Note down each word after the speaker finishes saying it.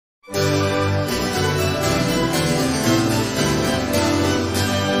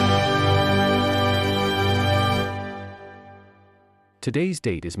Today's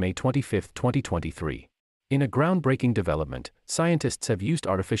date is May 25, 2023. In a groundbreaking development, scientists have used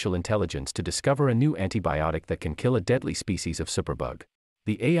artificial intelligence to discover a new antibiotic that can kill a deadly species of superbug.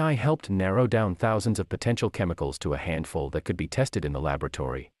 The AI helped narrow down thousands of potential chemicals to a handful that could be tested in the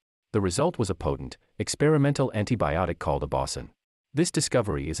laboratory. The result was a potent, experimental antibiotic called Abaucin. This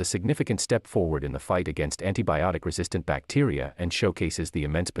discovery is a significant step forward in the fight against antibiotic-resistant bacteria and showcases the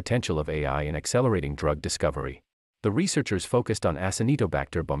immense potential of AI in accelerating drug discovery. The researchers focused on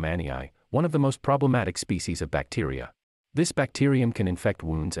Acinetobacter baumannii, one of the most problematic species of bacteria. This bacterium can infect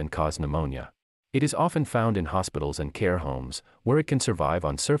wounds and cause pneumonia. It is often found in hospitals and care homes, where it can survive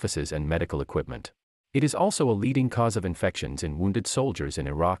on surfaces and medical equipment. It is also a leading cause of infections in wounded soldiers in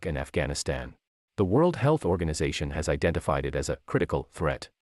Iraq and Afghanistan. The World Health Organization has identified it as a critical threat.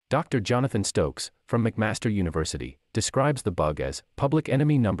 Dr. Jonathan Stokes, from McMaster University, describes the bug as public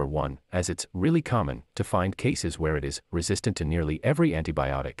enemy number one, as it's really common to find cases where it is resistant to nearly every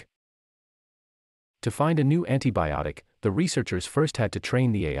antibiotic. To find a new antibiotic, the researchers first had to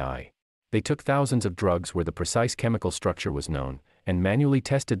train the AI. They took thousands of drugs where the precise chemical structure was known, and manually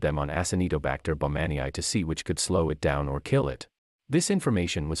tested them on Acinetobacter baumannii to see which could slow it down or kill it. This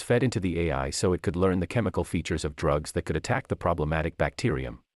information was fed into the AI so it could learn the chemical features of drugs that could attack the problematic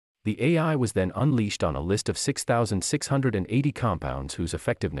bacterium. The AI was then unleashed on a list of 6,680 compounds whose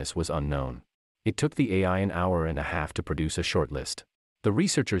effectiveness was unknown. It took the AI an hour and a half to produce a short list. The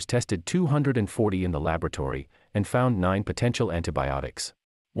researchers tested 240 in the laboratory and found 9 potential antibiotics.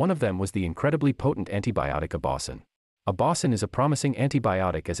 One of them was the incredibly potent antibiotic Abaucin. Abaucin is a promising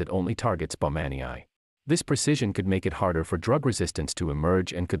antibiotic as it only targets baumannii. This precision could make it harder for drug resistance to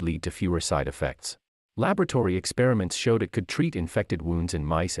emerge and could lead to fewer side effects. Laboratory experiments showed it could treat infected wounds in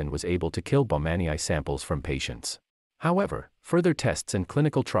mice and was able to kill baumannii samples from patients. However, further tests and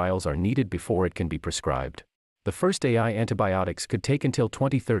clinical trials are needed before it can be prescribed. The first AI antibiotics could take until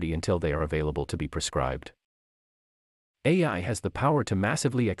 2030 until they are available to be prescribed. AI has the power to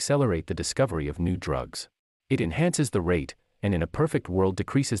massively accelerate the discovery of new drugs. It enhances the rate, and in a perfect world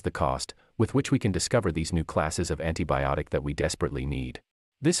decreases the cost, with which we can discover these new classes of antibiotic that we desperately need.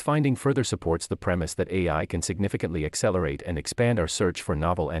 This finding further supports the premise that AI can significantly accelerate and expand our search for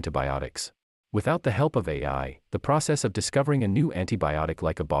novel antibiotics. Without the help of AI, the process of discovering a new antibiotic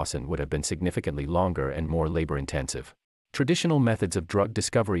like Abaucin would have been significantly longer and more labor-intensive. Traditional methods of drug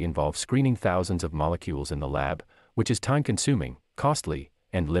discovery involve screening thousands of molecules in the lab, which is time-consuming, costly,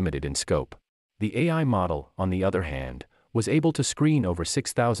 and limited in scope. The AI model, on the other hand, was able to screen over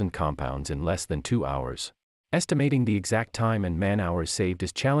 6,000 compounds in less than 2 hours. Estimating the exact time and man-hours saved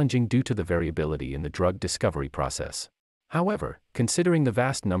is challenging due to the variability in the drug discovery process. However, considering the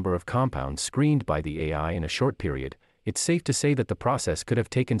vast number of compounds screened by the AI in a short period, it's safe to say that the process could have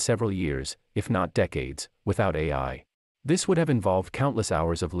taken several years, if not decades, without AI. This would have involved countless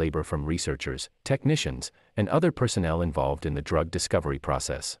hours of labor from researchers, technicians, and other personnel involved in the drug discovery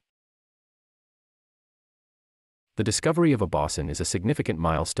process. The discovery of Abaucin is a significant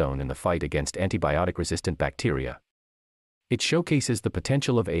milestone in the fight against antibiotic-resistant bacteria. It showcases the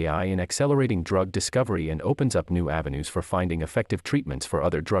potential of AI in accelerating drug discovery and opens up new avenues for finding effective treatments for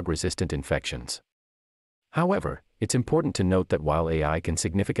other drug-resistant infections. However, it's important to note that while AI can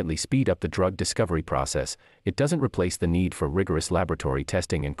significantly speed up the drug discovery process, it doesn't replace the need for rigorous laboratory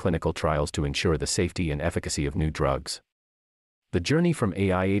testing and clinical trials to ensure the safety and efficacy of new drugs. The journey from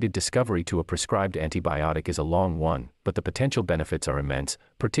AI-aided discovery to a prescribed antibiotic is a long one, but the potential benefits are immense,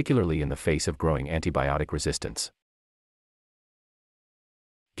 particularly in the face of growing antibiotic resistance.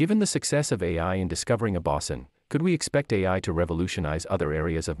 Given the success of AI in discovering Abaucin, could we expect AI to revolutionize other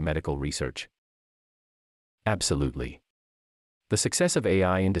areas of medical research? Absolutely. The success of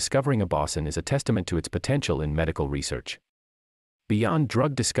AI in discovering Abaucin is a testament to its potential in medical research. Beyond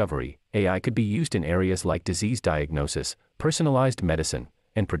drug discovery, AI could be used in areas like disease diagnosis, personalized medicine,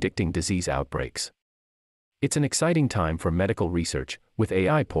 and predicting disease outbreaks. It's an exciting time for medical research, with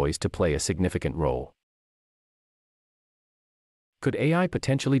AI poised to play a significant role. Could AI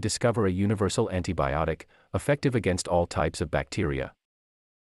potentially discover a universal antibiotic, effective against all types of bacteria?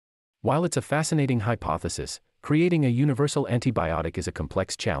 While it's a fascinating hypothesis, creating a universal antibiotic is a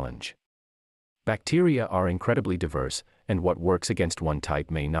complex challenge. Bacteria are incredibly diverse, and what works against one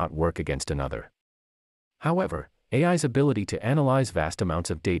type may not work against another. However, AI's ability to analyze vast amounts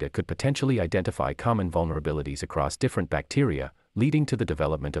of data could potentially identify common vulnerabilities across different bacteria, leading to the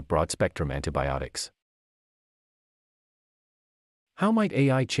development of broad-spectrum antibiotics. How might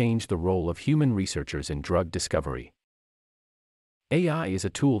AI change the role of human researchers in drug discovery? AI is a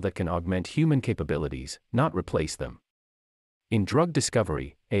tool that can augment human capabilities, not replace them. In drug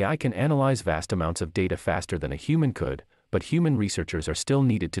discovery, AI can analyze vast amounts of data faster than a human could, but human researchers are still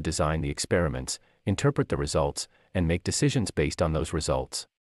needed to design the experiments, interpret the results, and make decisions based on those results.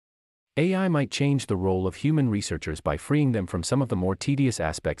 AI might change the role of human researchers by freeing them from some of the more tedious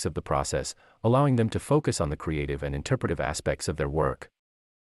aspects of the process, allowing them to focus on the creative and interpretive aspects of their work.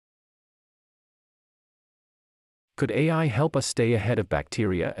 Could AI help us stay ahead of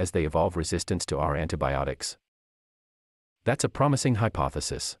bacteria as they evolve resistance to our antibiotics? That's a promising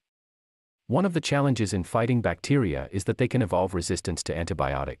hypothesis. One of the challenges in fighting bacteria is that they can evolve resistance to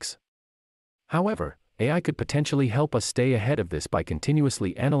antibiotics. However, AI could potentially help us stay ahead of this by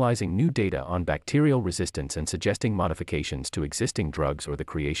continuously analyzing new data on bacterial resistance and suggesting modifications to existing drugs or the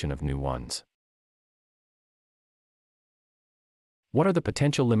creation of new ones. What are the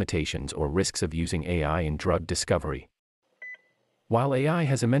potential limitations or risks of using AI in drug discovery? While AI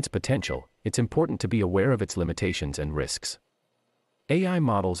has immense potential, it's important to be aware of its limitations and risks. AI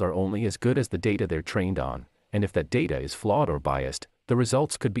models are only as good as the data they're trained on, and if that data is flawed or biased, the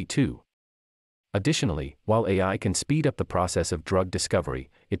results could be too. Additionally, while AI can speed up the process of drug discovery,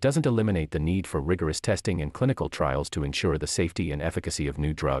 it doesn't eliminate the need for rigorous testing and clinical trials to ensure the safety and efficacy of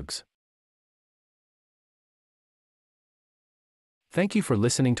new drugs. Thank you for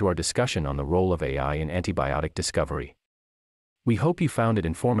listening to our discussion on the role of AI in antibiotic discovery. We hope you found it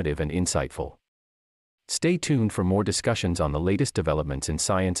informative and insightful. Stay tuned for more discussions on the latest developments in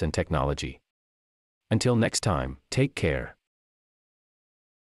science and technology. Until next time, take care.